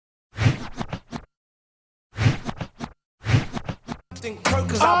Captain Kirk,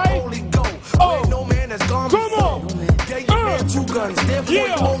 cause I boldly go. Where no man has gone before. Gave your man 2 guns, therefore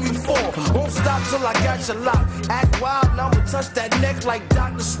you owe me 4. Won't stop till I got your lock. Act wild, and I'ma touch that neck like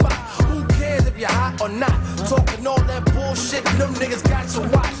Dr. Spock. Who cares if you're hot or not? Talking all that bullshit, and them niggas got your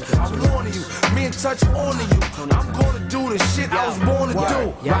watch. I'm warning you, me and Touch on you. I'm gonna do the shit I was born to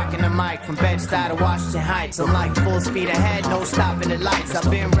do. Rocking the mic from Bed-Stuy to Washington Heights. I'm like full speed ahead, no stopping at lights. I've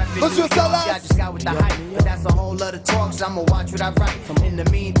been repping New York, I just got with the hype. But that's a whole other talk, so I'ma watch what I write. In the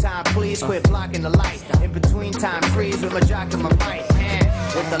meantime, please quit blocking the light. In between time, freeze with my jock in my right hand.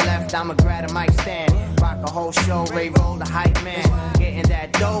 With the left, I'ma grab a mic stand. Rock a whole show, Ray Roll the hype man. Getting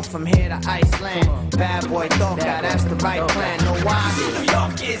that dough from here to Iceland. Bad boy thought that's the right plan. No why? New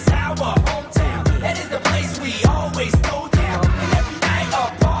York is our hometown. That is the place we always go down. And every night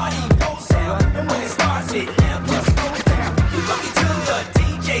our party goes down. And when it starts, it never slows down. We boogie to the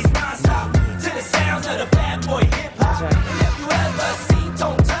DJs non-stop, to the sounds of the bad boy hip-hop. And if you ever see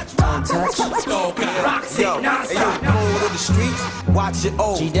Don't Touch, rocks it non-stop. Cold of the streets, watch it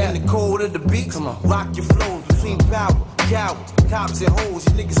old. In the cold of the beats, rock your flows between power, cowards, cops and hoes.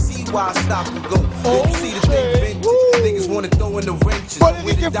 You niggas see why I stop and go. Niggas see the big vintage. Niggas wanna throw in the wrenches.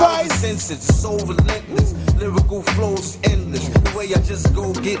 With the dollars senses, it's so relentless. Lyrical flows endless. The way I just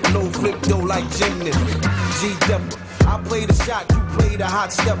go get low, flip though like gymnast. G Debout. I play the shot, you play the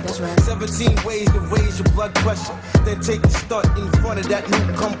hot stepper. 17 ways to raise your blood pressure. Then take a stunt in front of that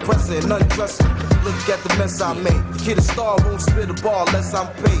new compressor and undress it. Look at the mess I made. The kid a star won't spit a ball unless I'm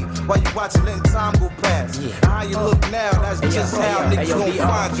paid. While you watching, letting time go past. How you look now, that's just how niggas gon'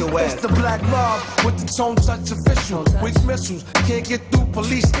 find your ass. It's the black mob with the Tone Touch official. Weak missiles, can't get through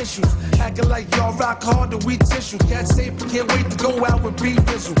police issues. Acting like y'all rock hard to we tissue. Can't say, can't wait to go out with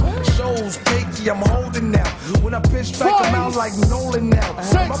B-Visual. Shows, cakey, I'm holding now. When I pitch back, I'm out like Nolan now.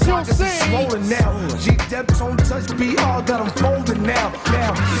 My pockets is swollen now. G-Dep, Tone Touch, BR, got them folding now.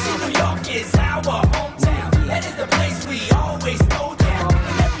 You see, New York is our hometown. That is the place we always go down.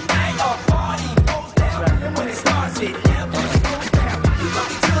 And every night our party goes down. And when it starts, it never slows down. We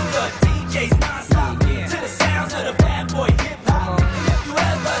boogie to the DJs non-stop, to the sounds of the bad boy hip-hop. And if you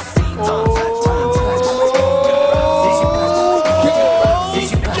ever see Don't Touch,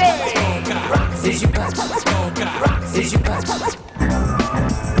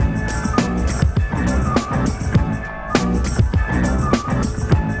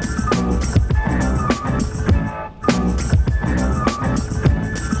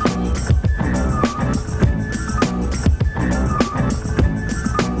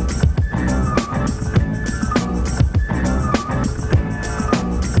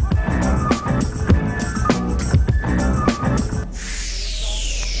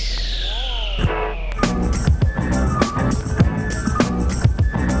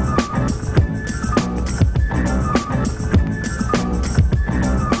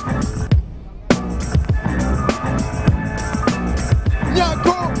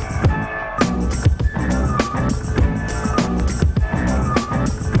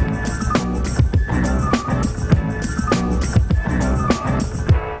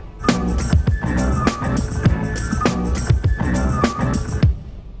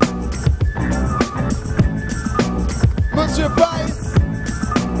 Monsieur Physs,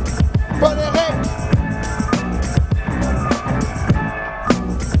 Paul Ereck.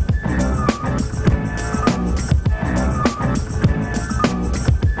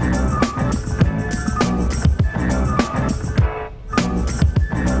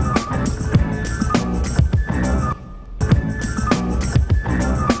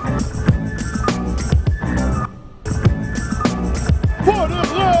 Pour le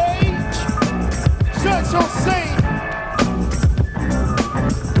rage, section C.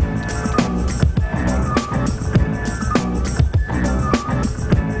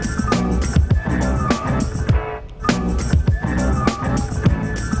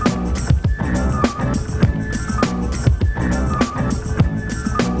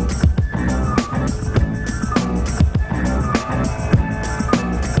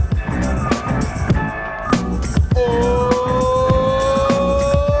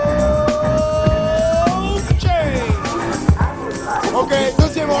 Okay,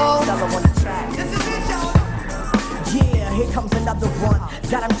 deuxième round. Yeah, here comes another one.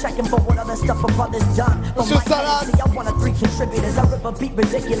 Got him checking for what other stuff my brother's done. But Monsieur Salas. I want a 3 contributors. I rip a beat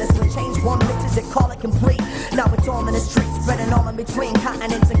ridiculous. We change one mixes it, call it complete. Now it's all in the streets, spreading all in between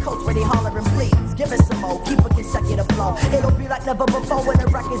continents and coasts where they hollering, please. Give us some more, keep a consecutive flow. It'll be like never before when the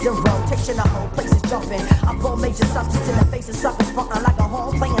record's in rotation. The whole place is jumping. I blow major substance in the face of something frontin' like a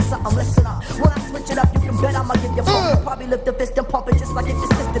horn playing something. Listen up, when I switch it up, you can bet I'ma give you fun. Probably lift the fist and pump it just like if the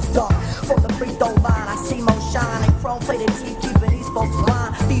system's done. From the free throw line, I see more shine and chrome plated teeth keeping these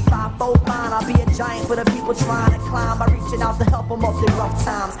giant for the people trying to climb by reaching out to help them off their rough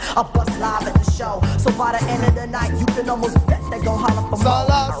times. I bust live at the show, so by the end of the night, you can almost bet they gon' holler for more.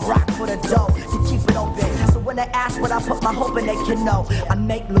 I rock for the dough to keep it open. So when they ask what I put my hope in, they can know I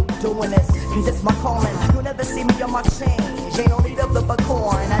make Luke doing this, cause it's my calling. You'll never see me on my change, ain't no need to flip a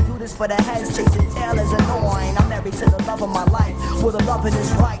coin. I do this for the heads, chasing tail is annoying. I'm married to the love of my life, where the loving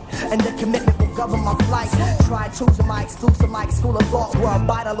is right, and the commitment will govern my flight. Try choosing my exclusive, my school of thought, where a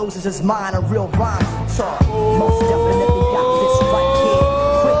biter loses his mind, a real rhyme talk. Most definitely got this right here.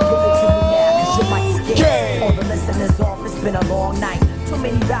 Quick, give it to me now, cause you might scare all the listeners off. It's been a long night, too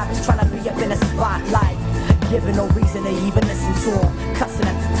many rappers trying to be up in the spotlight, giving no reason to even listen to them, cussing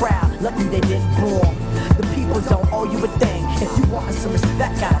at the crowd, lucky they didn't boo 'em. The people don't owe you a thing, if you want some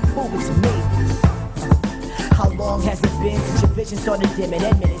respect, gotta prove it to me. How long has it been since your vision started dimming?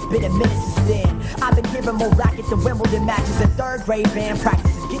 Admit it's been a minute since then. I've been hearing more racket than Wimbledon matches and third grade band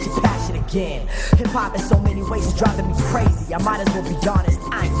practices. Get your passion again. Hip hop in so many ways is driving me crazy. I might as well be honest,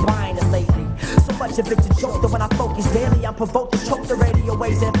 I ain't buying it lately. So much of it's a joke that when I focus daily, I'm provoked to choke the radio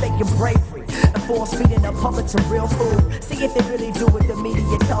waves and faking bravery and force feeding the public to real food. See if they really do what the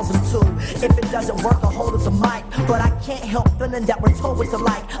media tells them to. If it doesn't work, I'll hold up the mic. But I can't help feeling that we're told what to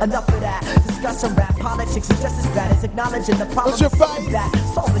like. Enough of that. Discussing rap politics is just as bad as acknowledging the problem. That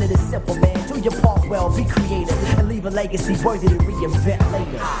solving it is simple, man. Do your part well, be creative, and leave a legacy worthy to reinvent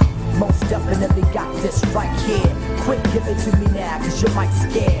later. Most definitely got this right here. Quick, give it to me now, cause you might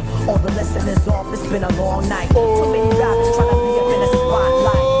scare all the listeners off. It's been a long night. Too many rappers trying to be up in the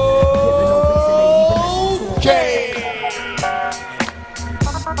spotlight, giving no reason to even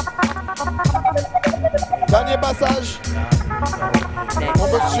listen to them. Dernier passage. Mon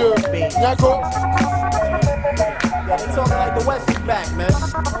monsieur Niako. They talking like the West is back, man.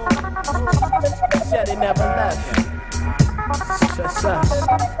 Said they never left.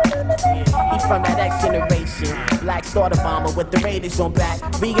 He from that X generation, black starter bomber with the Raiders on back.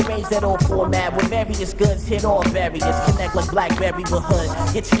 Rearrange that old format with various goods, hit all barriers, connect like Blackberry with hood.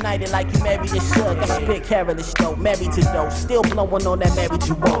 Get united like you married a shook. I spit careless though, married to dough, still blowing on that married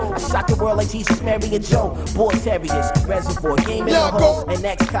you won't. Shock the world like Jesus, marry a Joe. Boy terriers, reservoir, game in the hole, and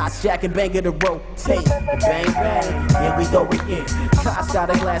next cops jack and bang of the rotate. Bang bang, here we go again. Cops got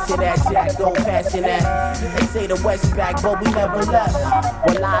a glass of that jack, go passing that. They say the West back, but we never left.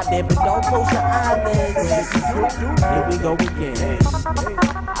 We're live there, but don't close your eyelids. Here we go again.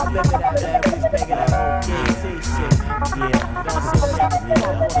 I remember that, man. We was making that whole game shit. Yeah.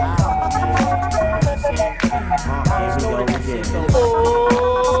 Here we go again.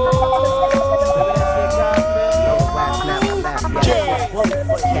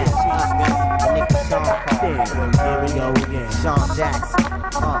 Here we go again. Sean Jackson.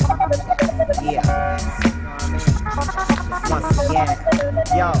 Yeah. Once again,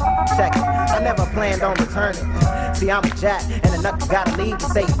 yo, check it. I never planned on returning. See, I'm a jack, and a nut gotta leave to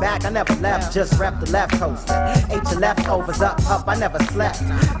say back. I never left, just rep the left coast. Ate your leftovers up, I never slept.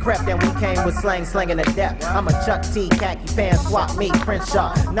 Crept and we came with slang, slinging a depth. I'm a Chuck T, khaki pants, swap me, Prince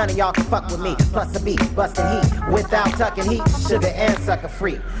Shaw. None of y'all can fuck with me. Plus a beat, busting heat, without tucking heat. Sugar and sucker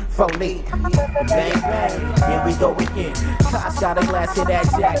free, Foley. Bang bang, here we go again. Cops got a glass of that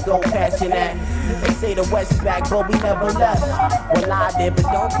jack, go past your that. They say the West back, but we never left. We're live there, but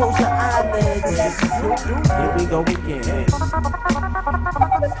don't close your eyelids. Here we go again.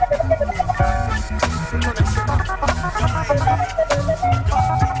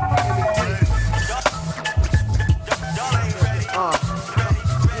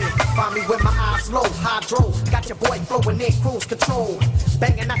 Find me with my eyes low, hydro. Got your boy flowing in cruise control.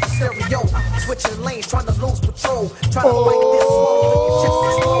 Banging out the stereo, switching lanes, trying to lose patrol. Trying to fight this slow, just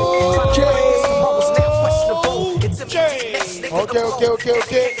as slow. Trying to fight this almost now questionable. It's Ok.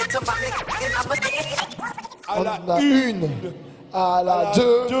 On a une, à la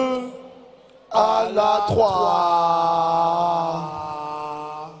deux, à la trois.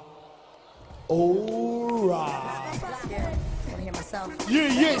 All right.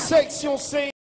 Yeah, section C.